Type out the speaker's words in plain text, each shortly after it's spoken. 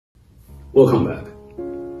Welcome back.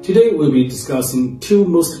 Today we'll be discussing two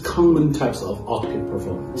most common types of octave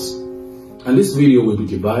performance, and this video will be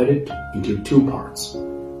divided into two parts.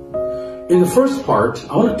 In the first part,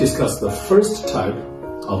 I want to discuss the first type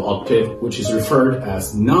of octave, which is referred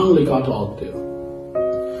as non-legato octave.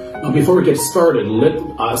 Now, before we get started, let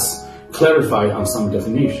us clarify on some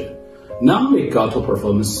definition. Non-legato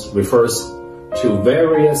performance refers to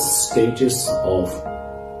various stages of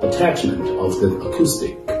attachment of the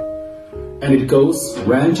acoustic, and it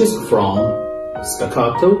ranges from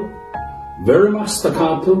staccato, very much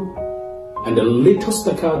staccato, and a little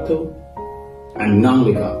staccato, and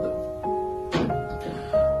non-legato.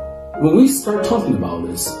 When we start talking about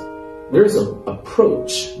this, there's an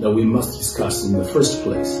approach that we must discuss in the first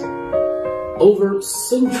place. Over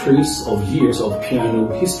centuries of years of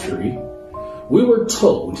piano history, we were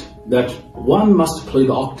told that one must play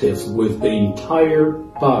the octaves with the entire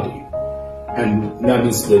body. And that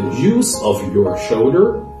means the use of your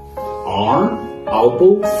shoulder, arm,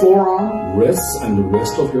 elbow, forearm, wrists, and the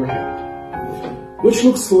rest of your hand, which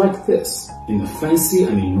looks like this in a fancy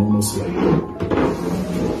and enormous way.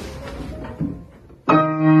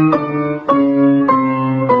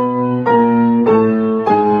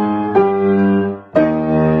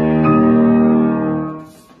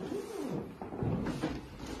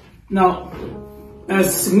 Now,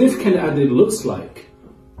 as significant as it looks like,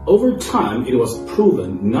 over time, it was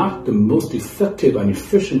proven not the most effective and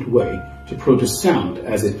efficient way to produce sound,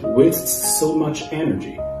 as it wastes so much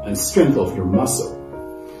energy and strength of your muscle.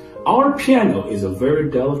 Our piano is a very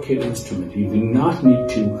delicate instrument. You do not need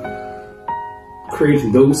to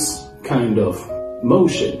create those kind of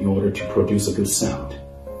motion in order to produce a good sound.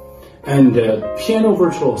 And piano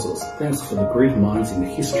virtuosos, thanks to the great minds in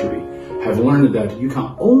history, have learned that you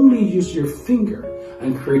can only use your finger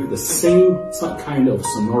and create the same kind of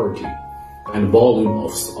sonority and volume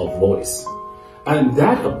of voice. And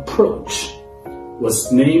that approach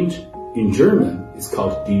was named in German, it's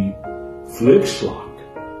called the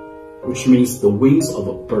Flugschlag, which means the wings of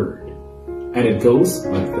a bird. And it goes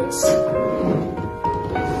like this.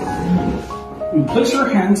 You place your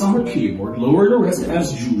hands on the keyboard, lower the wrist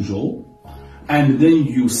as usual, and then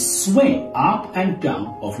you swing up and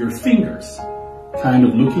down of your fingers, kind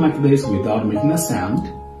of looking like this without making a sound.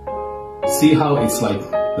 See how it's like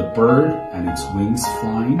the bird and its wings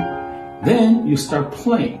flying? Then you start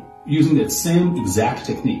playing using that same exact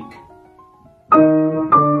technique.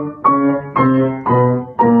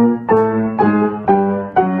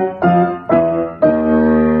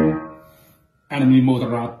 And in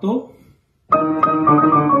moderato.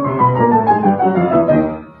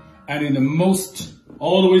 And in the most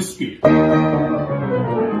all the way speed.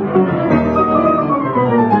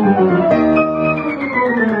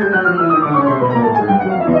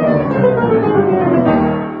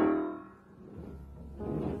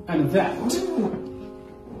 And that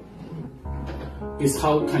is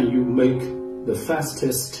how can you make the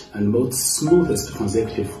fastest and most smoothest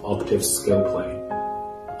consecutive octave scale play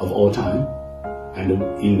of all time, and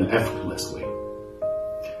in an effortless way.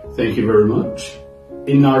 Thank you very much.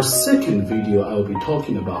 In our second video, I will be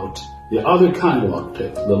talking about the other kind of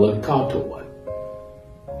octave, the legato one.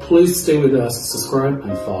 Please stay with us, subscribe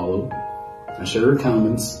and follow, and share your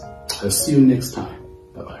comments. I'll see you next time.